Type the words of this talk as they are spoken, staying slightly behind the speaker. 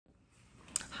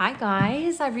Hi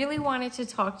guys, I really wanted to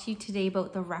talk to you today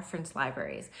about the reference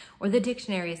libraries, or the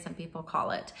dictionary as some people call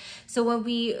it. So when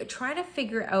we try to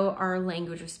figure out our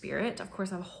language of spirit, of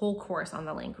course I have a whole course on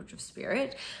the language of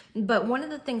spirit, but one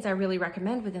of the things I really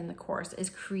recommend within the course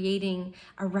is creating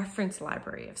a reference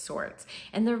library of sorts.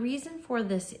 And the reason for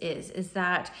this is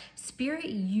that spirit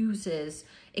uses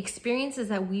experiences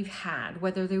that we've had,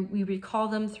 whether we recall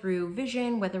them through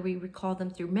vision, whether we recall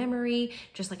them through memory,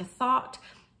 just like a thought,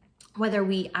 whether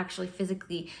we actually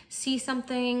physically see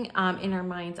something in our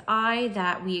mind's eye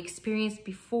that we experienced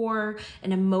before.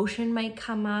 An emotion might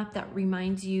come up that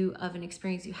reminds you of an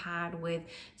experience you had with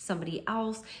somebody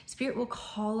else. Spirit will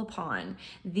call upon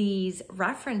these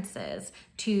references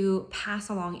to pass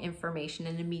along information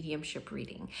in a mediumship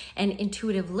reading. And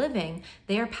intuitive living,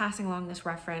 they are passing along this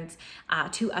reference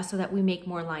to us so that we make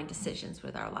more aligned decisions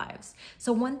with our lives.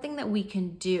 So one thing that we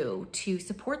can do to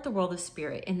support the world of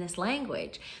spirit in this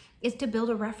language is to build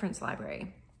a reference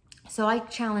library. So I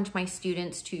challenge my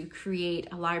students to create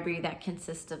a library that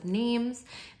consists of names,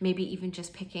 maybe even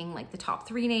just picking like the top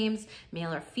 3 names,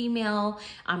 male or female,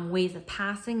 ways of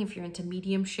passing. If you're into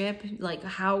mediumship, like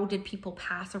how did people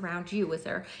pass around you? Was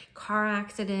there car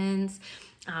accidents?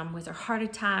 Was there heart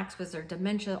attacks? Was there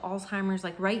dementia, Alzheimer's?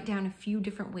 Like write down a few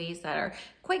different ways that are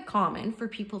quite common for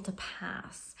people to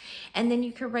pass. And then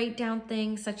you could write down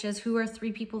things such as who are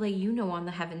 3 people that you know on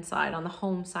the heaven side, on the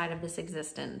home side of this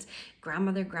existence,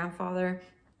 grandmother, grandfather,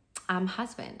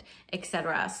 husband,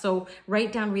 etc. So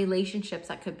write down relationships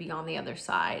that could be on the other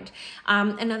side.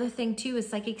 Another thing too is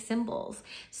psychic symbols.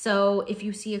 So if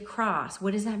you see a cross,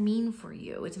 what does that mean for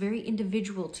you? It's very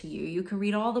individual to you. You can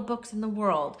read all the books in the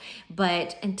world,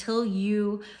 but until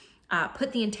you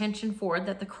put the intention forward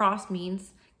that the cross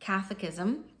means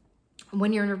Catholicism,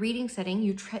 when you're in a reading setting,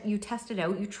 you test it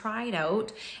out, you try it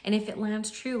out, and if it lands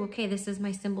true, okay, this is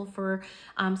my symbol for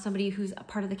somebody who's a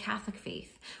part of the Catholic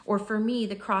faith. Or for me,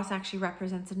 the cross actually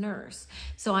represents a nurse.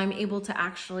 So I'm able to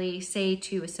actually say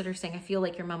to a sitter saying, I feel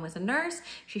like your mom was a nurse.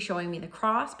 She's showing me the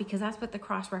cross because that's what the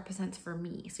cross represents for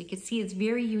me. So you can see it's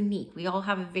very unique. We all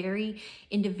have a very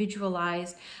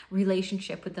individualized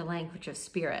relationship with the language of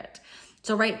spirit.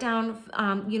 So write down,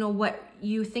 what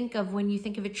you think of when you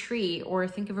think of a tree, or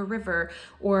think of a river,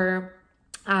 or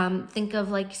think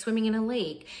of like swimming in a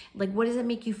lake. Like, what does it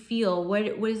make you feel?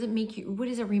 What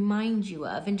does it remind you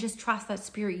of? And just trust that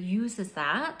spirit uses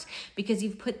that because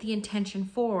you've put the intention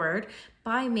forward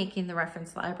by making the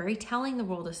reference library, telling the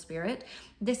world of spirit,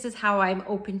 this is how I'm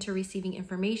open to receiving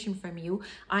information from you.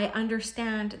 I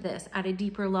understand this at a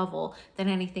deeper level than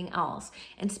anything else.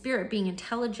 And spirit, being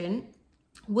intelligent,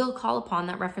 will call upon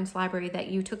that reference library that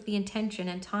you took the intention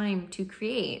and time to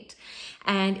create.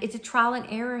 And it's a trial and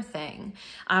error thing.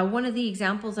 One of the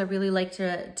examples I really like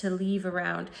to leave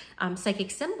around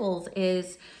psychic symbols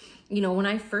is, when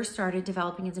I first started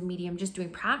developing as a medium, just doing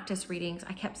practice readings,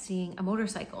 I kept seeing a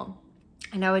motorcycle.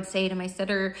 And I would say to my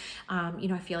sitter,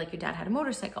 I feel like your dad had a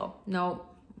motorcycle. No.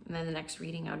 And then the next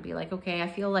reading, I would be like, okay, I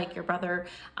feel like your brother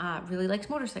really likes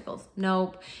motorcycles.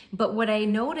 Nope. But what I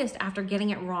noticed after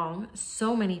getting it wrong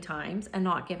so many times and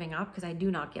not giving up, because I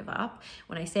do not give up.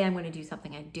 When I say I'm going to do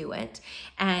something, I do it.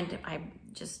 And I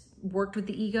just worked with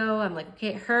the ego. I'm like, okay,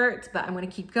 it hurts, but I'm going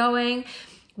to keep going.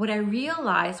 What I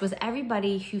realized was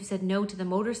everybody who said no to the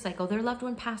motorcycle, their loved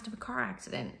one passed of a car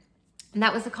accident. And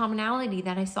that was the commonality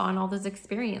that I saw in all those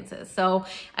experiences. So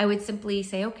I would simply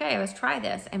say, okay, let's try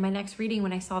this. And my next reading,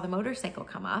 when I saw the motorcycle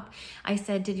come up, I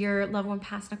said, did your loved one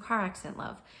pass in a car accident,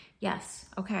 love? Yes.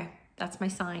 Okay. That's my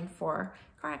sign for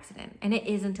car accident. And it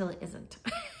is until it isn't,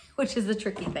 which is the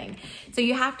tricky thing. So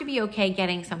you have to be okay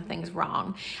getting some things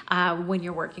wrong when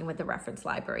you're working with the reference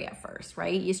library at first,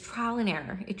 right? It's trial and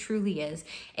error. It truly is.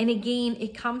 And again,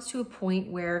 it comes to a point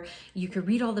where you could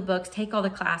read all the books, take all the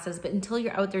classes, but until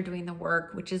you're out there doing the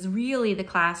work, which is really the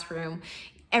classroom,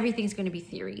 everything's going to be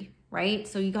theory, right?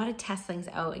 So you got to test things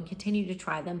out and continue to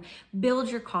try them.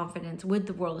 Build your confidence with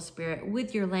the world of spirit,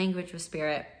 with your language of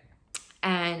spirit.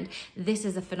 And this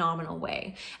is a phenomenal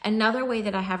way. Another way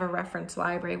that I have a reference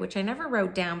library, which I never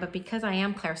wrote down, but because I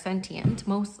am clairsentient,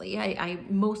 mostly, I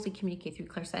mostly communicate through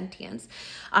clairsentience.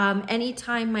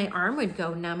 Anytime my arm would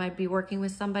go numb, I'd be working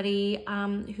with somebody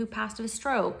who passed of a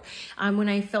stroke. When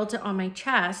I felt it on my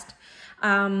chest,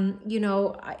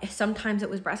 sometimes it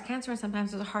was breast cancer and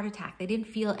sometimes it was a heart attack. They didn't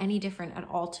feel any different at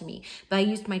all to me. But I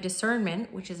used my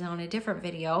discernment, which is on a different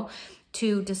video,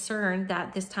 to discern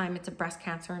that this time it's a breast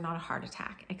cancer, not a heart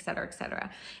attack, et cetera, et cetera.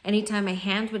 Anytime my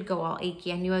hand would go all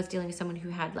achy, I knew I was dealing with someone who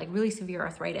had like really severe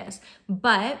arthritis.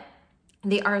 But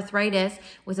The arthritis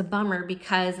was a bummer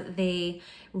because they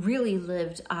really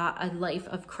lived a life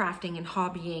of crafting and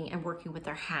hobbying and working with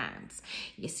their hands,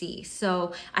 you see.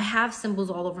 So I have symbols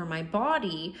all over my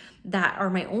body that are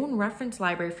my own reference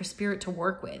library for spirit to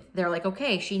work with. They're like,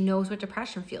 okay, she knows what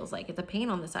depression feels like. It's a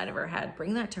pain on the side of her head.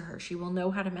 Bring that to her. She will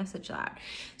know how to message that.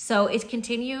 So it's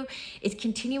continuing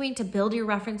to build your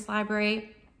reference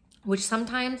library, which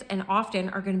sometimes and often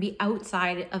are going to be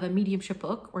outside of a mediumship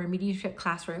book or a mediumship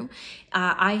classroom.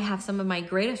 I have some of my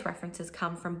greatest references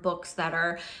come from books that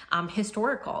are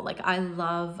historical. Like I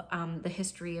love the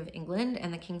history of England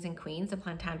and the kings and queens, the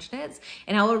Plantagenets,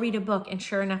 and I will read a book, and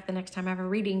sure enough, the next time I have a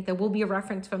reading, there will be a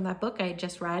reference from that book I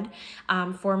just read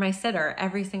for my sitter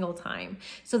every single time.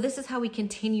 So this is how we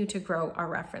continue to grow our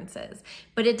references.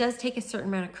 But it does take a certain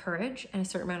amount of courage and a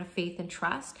certain amount of faith and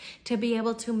trust to be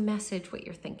able to message what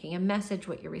you're thinking, a message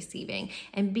what you're receiving,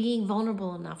 and being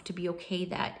vulnerable enough to be okay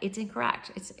that it's incorrect,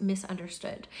 it's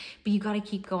misunderstood, but you got to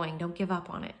keep going. Don't give up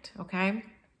on it. Okay,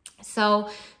 so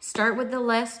start with the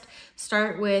list.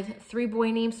 Start with 3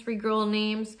 boy names, 3 girl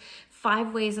names,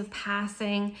 5 ways of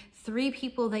passing, 3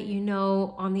 people that you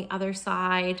know on the other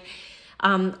side.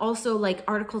 Also, like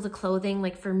articles of clothing.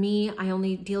 Like for me, I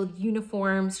only deal with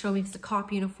uniforms. Show me if it's a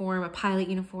cop uniform, a pilot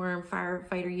uniform,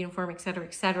 firefighter uniform, etc.,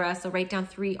 etc. So write down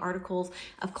 3 articles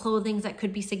of clothing that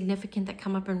could be significant that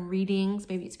come up in readings.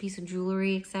 Maybe it's a piece of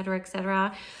jewelry, etc.,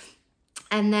 etc.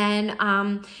 And then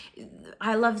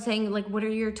I love saying, like, what are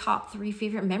your top 3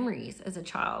 favorite memories as a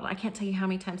child? I can't tell you how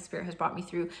many times Spirit has brought me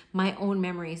through my own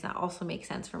memories that also make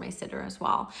sense for my sitter as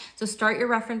well. So start your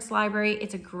reference library.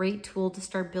 It's a great tool to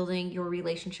start building your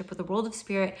relationship with the world of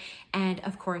spirit and,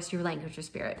 of course, your language of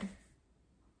spirit.